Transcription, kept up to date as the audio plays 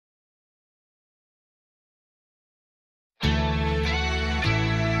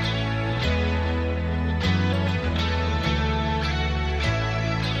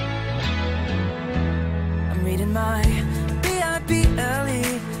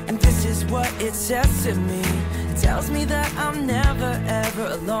it says to me. It tells me that I'm never ever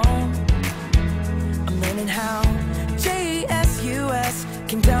alone. I'm learning how Jesus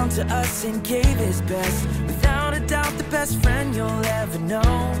came down to us and gave his best. Without a doubt, the best friend you'll ever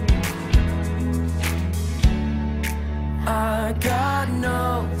know. Our God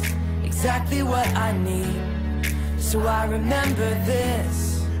knows exactly what I need, so I remember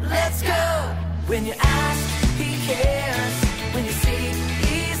this. Let's go! When you ask, he cares. When you seek,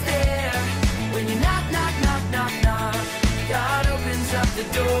 he's there. When you knock, knock, knock, knock, knock, God opens up the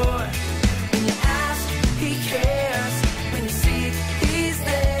door. When you ask, he cares. When you seek, he's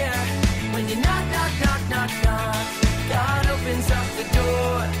there. When you knock, knock, knock, knock, knock, God opens up the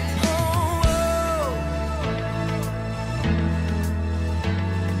door. Oh, oh.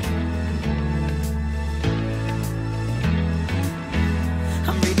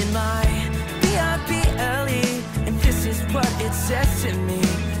 I'm reading my Bible, and this is what it says to me.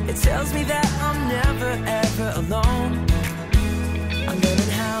 It tells me that I'm never ever alone. I'm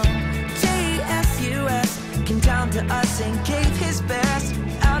learning how Jesus came down to us and gave his best.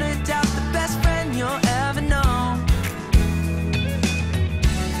 Without a doubt, the best friend you'll ever know.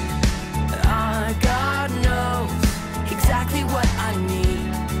 Our God knows exactly what I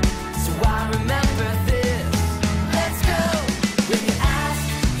need, so I remember this. Let's go! When you ask,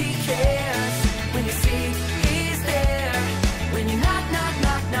 he cares. When you seek, he's there. When you knock, knock,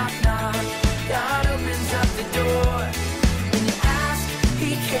 knock, knock, knock, God opens up the door. When you ask,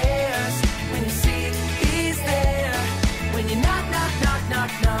 he cares. When you seek, he's there. When you knock, knock, knock,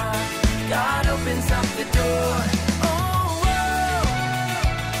 knock, knock, God opens up the door. Oh, whoa.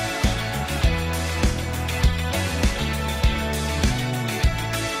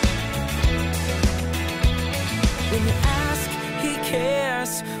 When you ask, he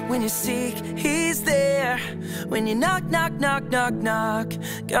cares. When you seek, he's there. When you knock, knock, knock, knock, knock,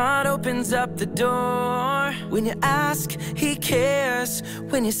 God opens up the door. When you ask, he cares.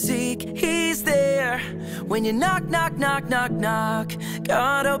 When you seek, he's there. When you knock, knock, knock, knock, knock,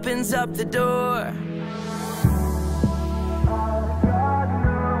 God opens up the door.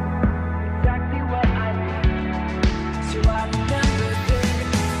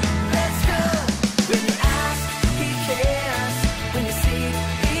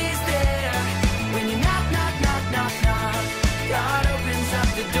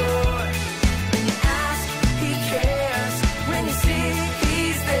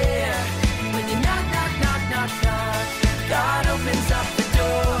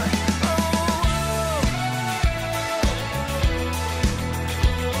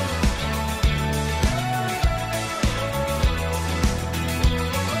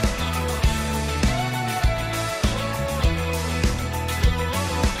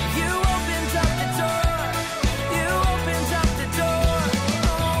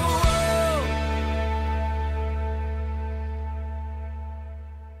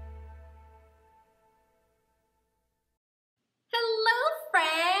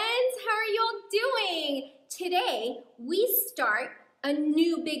 Today, we start a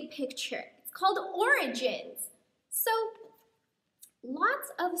new big picture. It's called Origins. So,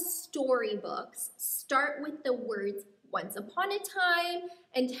 lots of storybooks start with the words once upon a time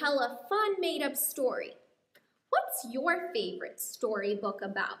and tell a fun made-up story. What's your favorite storybook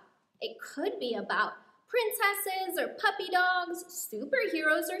about? It could be about princesses or puppy dogs,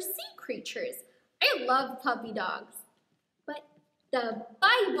 superheroes or sea creatures. I love puppy dogs. But the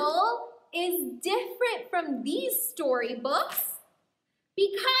Bible is different from these storybooks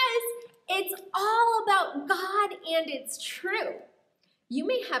because it's all about God and it's true. You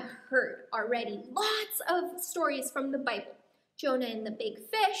may have heard already lots of stories from the Bible. Jonah and the big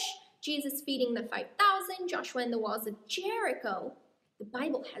fish, Jesus feeding the 5,000, Joshua and the walls of Jericho. The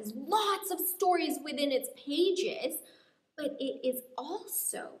Bible has lots of stories within its pages, but it is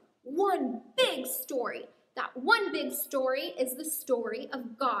also one big story. That one big story is the story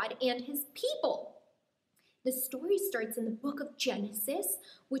of God and his people. The story starts in the book of Genesis,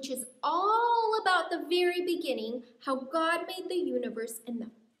 which is all about the very beginning, how God made the universe and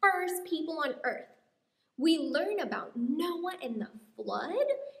the first people on earth. We learn about Noah and the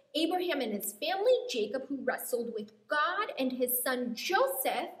flood, Abraham and his family, Jacob who wrestled with God, and his son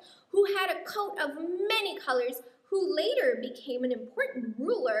Joseph, who had a coat of many colors, who later became an important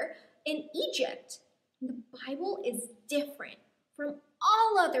ruler in Egypt. The Bible is different from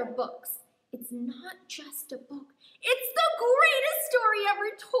all other books. It's not just a book. It's the greatest story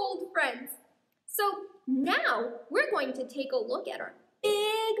ever told, friends. So now we're going to take a look at our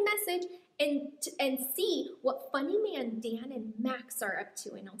big message and see what Funny Man Dan and Max are up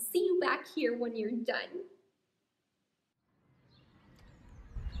to. And I'll see you back here when you're done.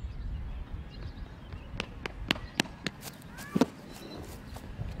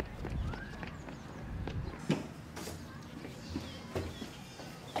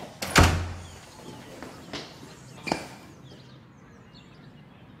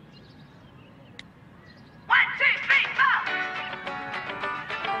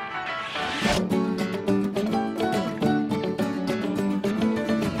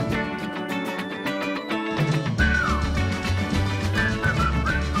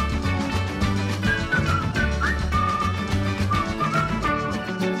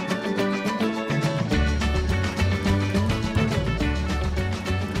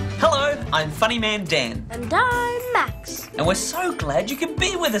 Funny Man Dan. And I'm Max. And we're so glad you can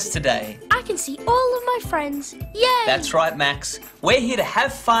be with us today. I can see all of my friends. Yay! That's right, Max. We're here to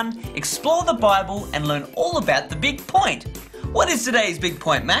have fun, explore the Bible, and learn all about the big point. What is today's big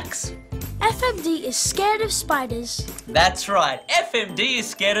point, Max? FMD is scared of spiders. That's right. FMD is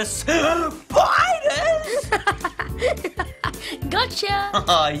scared of spiders. Gotcha!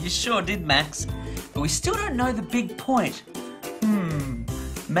 Oh, you sure did, Max. But we still don't know the big point.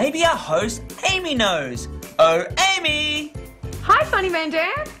 Maybe our host, Amy, knows. Oh, Amy! Hi, Funny Man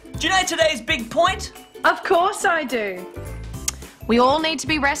Dan. Do you know today's big point? Of course I do. We all need to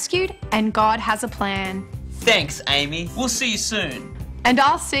be rescued, and God has a plan. Thanks, Amy. We'll see you soon. And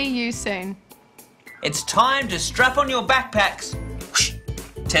I'll see you soon. It's time to strap on your backpacks, whoosh,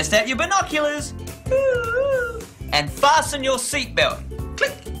 test out your binoculars, and fasten your seatbelt.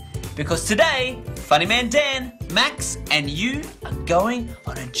 Click! Because today, Funny Man Dan, Max, and you are going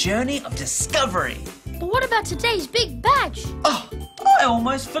on a journey of discovery. But what about today's big badge? Oh, I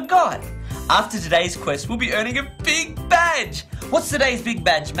almost forgot. After today's quest, we'll be earning a big badge. What's today's big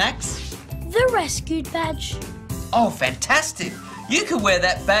badge, Max? The rescued badge. Oh, fantastic. You can wear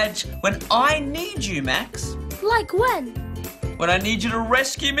that badge when I need you, Max. Like when? When I need you to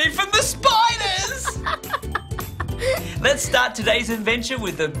rescue me from the spiders! Let's start today's adventure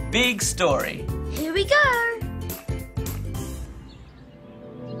with a big story. Here we go.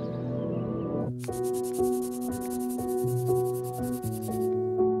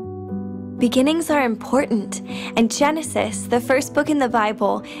 Beginnings are important, and Genesis, the first book in the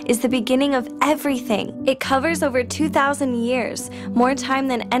Bible, is the beginning of everything. It covers over 2,000 years, more time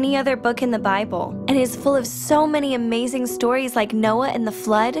than any other book in the Bible, and is full of so many amazing stories like Noah and the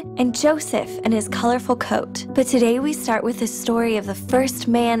flood, and Joseph and his colorful coat. But today we start with the story of the first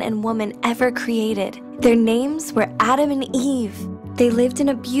man and woman ever created. Their names were Adam and Eve. They lived in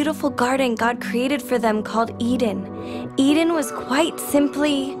a beautiful garden God created for them called Eden. Eden was quite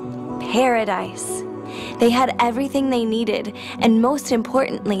simply paradise. They had everything they needed, and most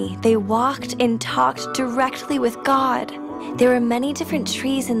importantly, they walked and talked directly with God. There were many different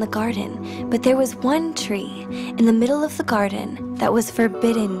trees in the garden, but there was one tree in the middle of the garden that was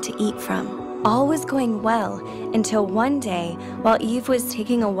forbidden to eat from. All was going well until one day, while Eve was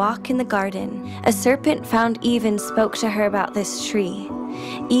taking a walk in the garden, a serpent found Eve and spoke to her about this tree.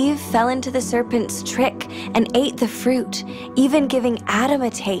 Eve fell into the serpent's trick and ate the fruit, even giving Adam a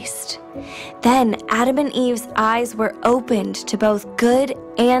taste. Then Adam and Eve's eyes were opened to both good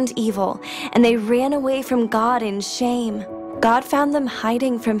and evil, and they ran away from God in shame. God found them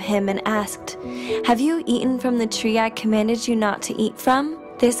hiding from him and asked, "Have you eaten from the tree I commanded you not to eat from?"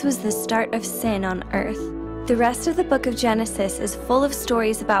 This was the start of sin on earth. The rest of the book of Genesis is full of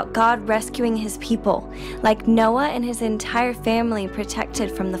stories about God rescuing his people, like Noah and his entire family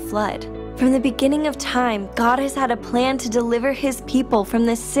protected from the flood. From the beginning of time, God has had a plan to deliver his people from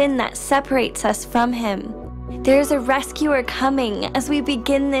the sin that separates us from him. There is a rescuer coming as we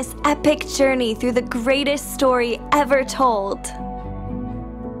begin this epic journey through the greatest story ever told.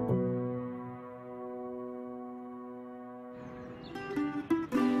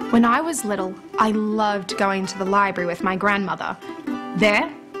 When I was little, I loved going to the library with my grandmother. There,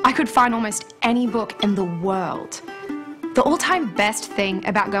 I could find almost any book in the world. The all-time best thing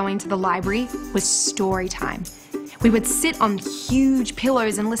about going to the library was story time. We would sit on huge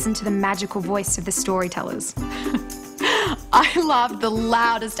pillows and listen to the magical voice of the storytellers. I laughed the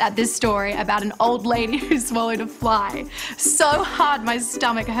loudest at this story about an old lady who swallowed a fly so hard my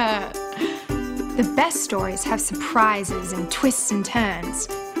stomach hurt. The best stories have surprises and twists and turns.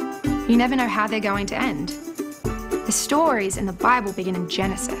 You never know how they're going to end. The stories in the Bible begin in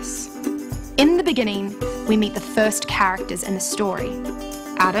Genesis. In the beginning, we meet the first characters in the story,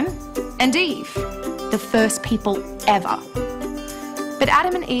 Adam and Eve, the first people ever. But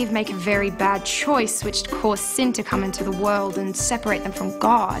Adam and Eve make a very bad choice which caused sin to come into the world and separate them from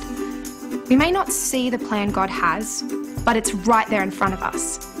God. We may not see the plan God has, but it's right there in front of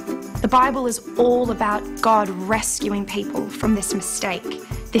us. The Bible is all about God rescuing people from this mistake,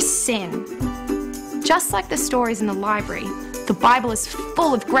 this sin. Just like the stories in the library, the Bible is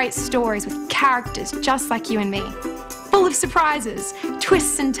full of great stories with characters just like you and me, full of surprises,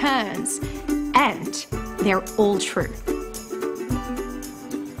 twists and turns, and they're all true.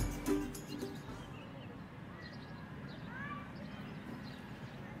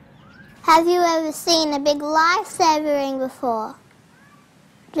 Have you ever seen a big lightsaber ring before?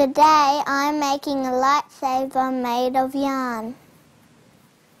 Today I'm making a lightsaber made of yarn.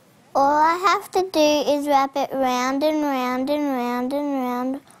 All I have to do is wrap it round and round and round and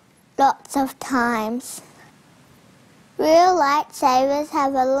round lots of times. Real lightsabers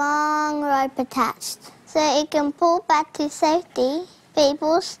have a long rope attached, so it can pull back to safety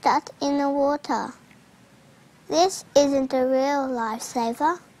people stuck in the water. This isn't a real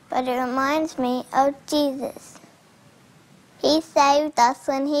lifesaver, but it reminds me of Jesus. He saved us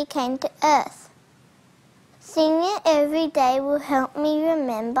when he came to earth. Singing it every day will help me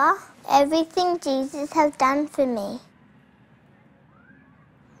remember everything Jesus has done for me.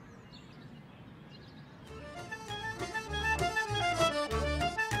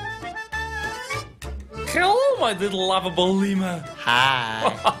 Hello, my little lovable lemur.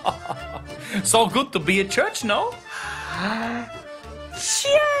 Hi. So good to be at church, no?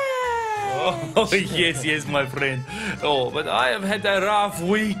 Oh, yes, my friend. Oh, but I have had a rough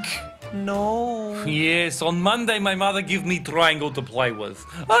week. No. Yes, on Monday my mother gave me triangle to play with.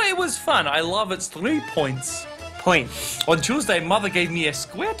 Oh, it was fun. I love its 3 points. Points. On Tuesday, mother gave me a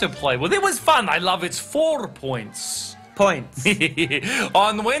square to play with. It was fun. I love its 4 points. Points.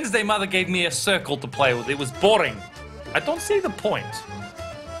 On Wednesday, mother gave me a circle to play with. It was boring. I don't see the point.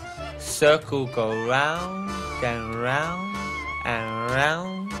 Circle go round and round and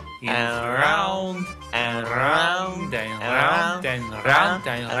round and round and round and round and round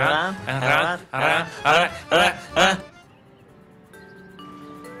and round and round.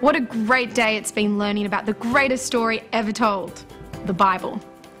 What a great day it's been learning about the greatest story ever told, the Bible.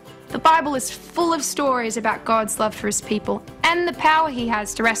 The Bible is full of stories about God's love for his people and the power he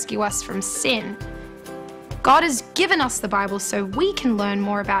has to rescue us from sin. God has given us the Bible so we can learn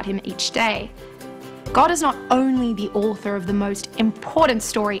more about him each day. God is not only the author of the most important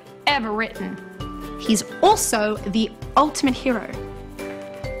story ever written, he's also the ultimate hero.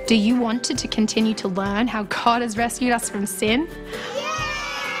 Do you want to continue to learn how God has rescued us from sin?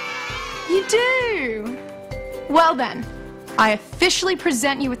 You do! Well then, I officially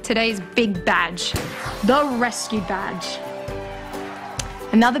present you with today's big badge, the Rescue Badge.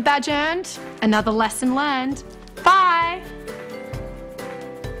 Another badge earned, another lesson learned. Bye!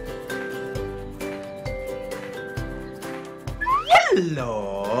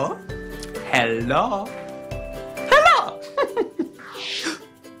 Hello. Hello. Hello.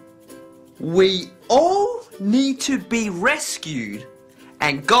 We all need to be rescued,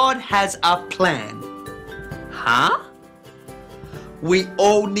 and God has a plan. Huh? We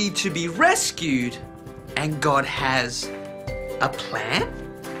all need to be rescued, and God has a plan?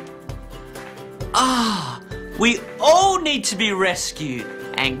 We all need to be rescued,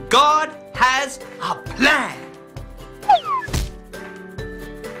 and God has a plan.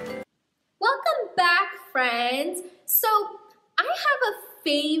 Welcome back, friends. So, I have a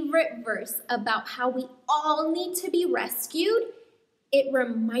favorite verse about how we all need to be rescued. It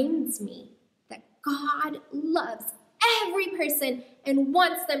reminds me that God loves every person and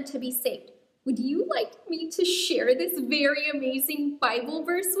wants them to be saved. Would you like me to share this very amazing Bible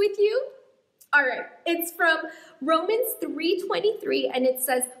verse with you? All right, it's from Romans 3:23, and it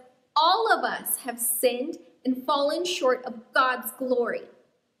says, all of us have sinned and fallen short of God's glory.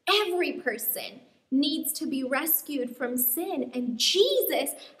 Every person needs to be rescued from sin, and Jesus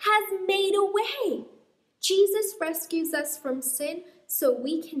has made a way. Jesus rescues us from sin so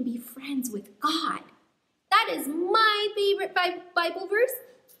we can be friends with God. That is my favorite Bible verse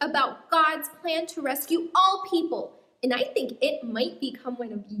about God's plan to rescue all people. And I think it might become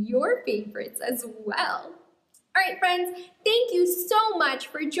one of your favorites as well. All right, friends, thank you so much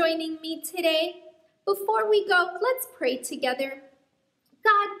for joining me today. Before we go, let's pray together.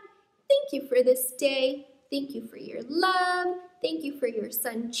 God, thank you for this day. Thank you for your love. Thank you for your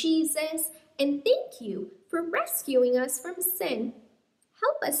son, Jesus. And thank you for rescuing us from sin.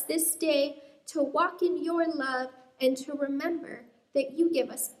 Help us this day to walk in your love and to remember that you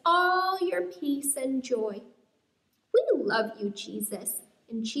give us all your peace and joy. We love you, Jesus.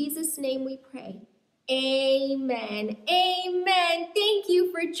 In Jesus' name we pray. Amen. Amen. Thank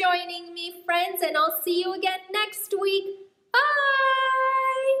you for joining me, friends, and I'll see you again next week. Bye!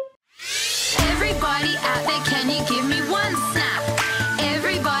 Everybody out there, can you give me one snap?